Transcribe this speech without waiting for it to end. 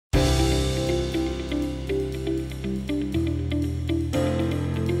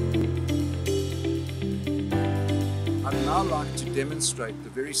like to demonstrate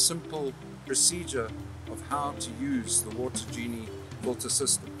the very simple procedure of how to use the Water-Genie filter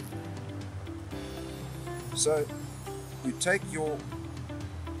system. So you take your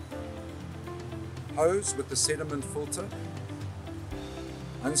hose with the sediment filter,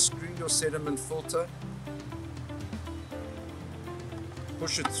 unscrew your sediment filter,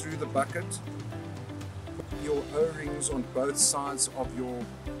 push it through the bucket, put your O-rings on both sides of your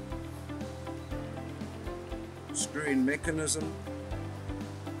screw-in mechanism,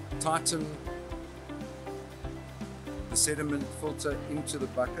 tighten the sediment filter into the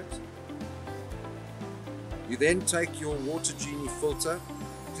bucket. You then take your Water-Genie filter.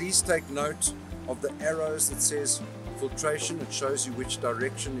 Please take note of the arrows that says filtration. It shows you which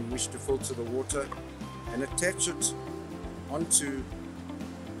direction in which to filter the water, and attach it onto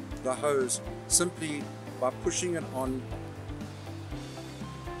the hose simply by pushing it on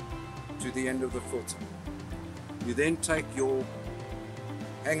to the end of the filter. You then take your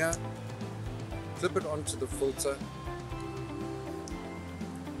hanger, clip it onto the filter,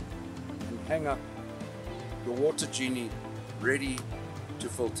 and hang up your Water-Genie ready to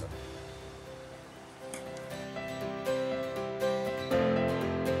filter.